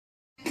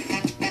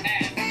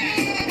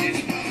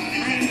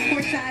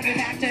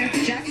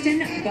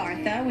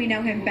we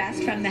know him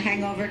best from the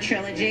Hangover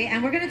trilogy,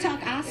 and we're going to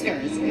talk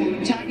Oscars.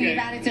 We're talking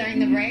about it during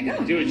the break.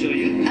 Oh. Do it,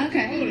 Julia.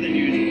 Okay. Taller than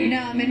usual. No,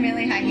 I'm in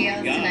really high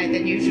heels tonight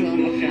than usual.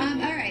 Okay.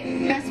 All right,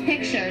 Best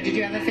Picture. Did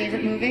you have a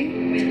favorite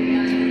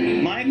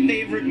movie? My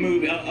favorite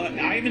movie,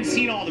 I haven't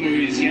seen all the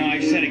movies, you know, I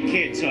just had a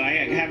kid, so I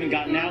haven't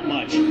gotten out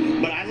much.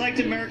 But I liked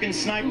American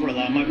Sniper a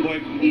lot. My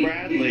boy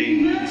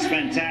Bradley is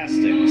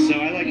fantastic, so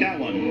I like that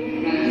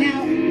one.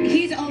 Now,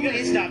 he's You gotta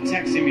always... stop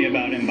texting me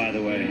about him, by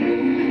the way.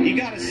 You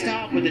gotta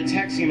stop with the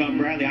texting about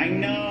Bradley. I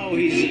know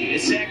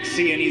he's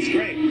sexy and he's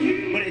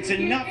great, but it's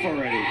enough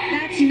already.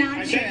 That's not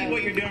I true. bet you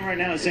what you're doing right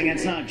now is saying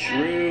it's not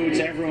true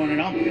to everyone at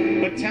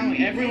home. But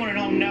telling everyone at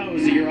home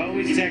knows that you're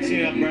always texting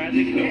me about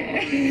Bradley.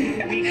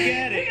 We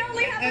get it. We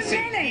only have Listen,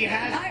 a minute. he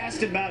has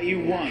asked about you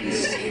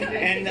once,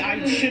 and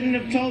I shouldn't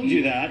have told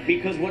you that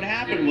because what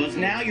happened was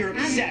now you're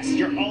obsessed.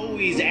 You're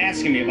always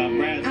asking me about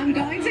Bradley. I'm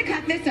going to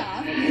cut this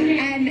off,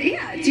 and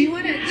yeah, do you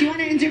want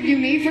to interview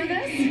me for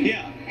this?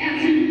 Yeah.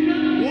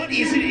 What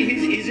is it?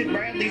 Is it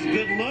Bradley's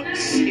good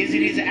looks? Is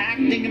it his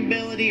acting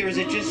ability, or is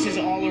it just his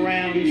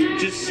all-around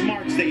just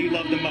smarts that you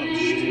love the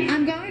most?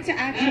 I'm going to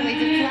actually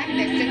deflect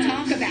this to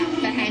talk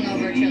about the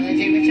Hangover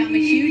trilogy, which I'm a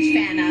huge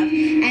fan of.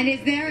 And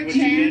is there a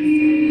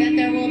chance that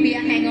there will be a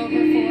Hangover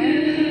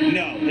 4?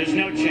 No, there's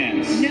no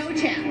chance. No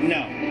chance.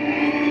 No.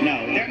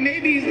 There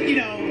maybe, you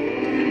know,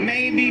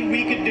 maybe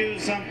we could do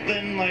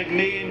something like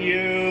me and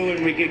you,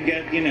 and we could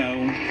get, you know,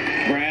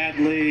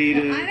 Bradley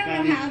to I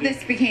don't know how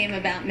this became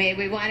about me.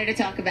 We wanted to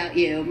talk about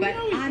you, but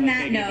on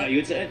that note,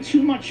 it's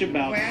too much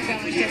about. we're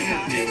going to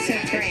talk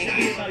to Free.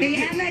 The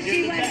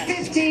MSG West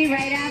 50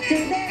 right after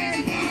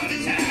this.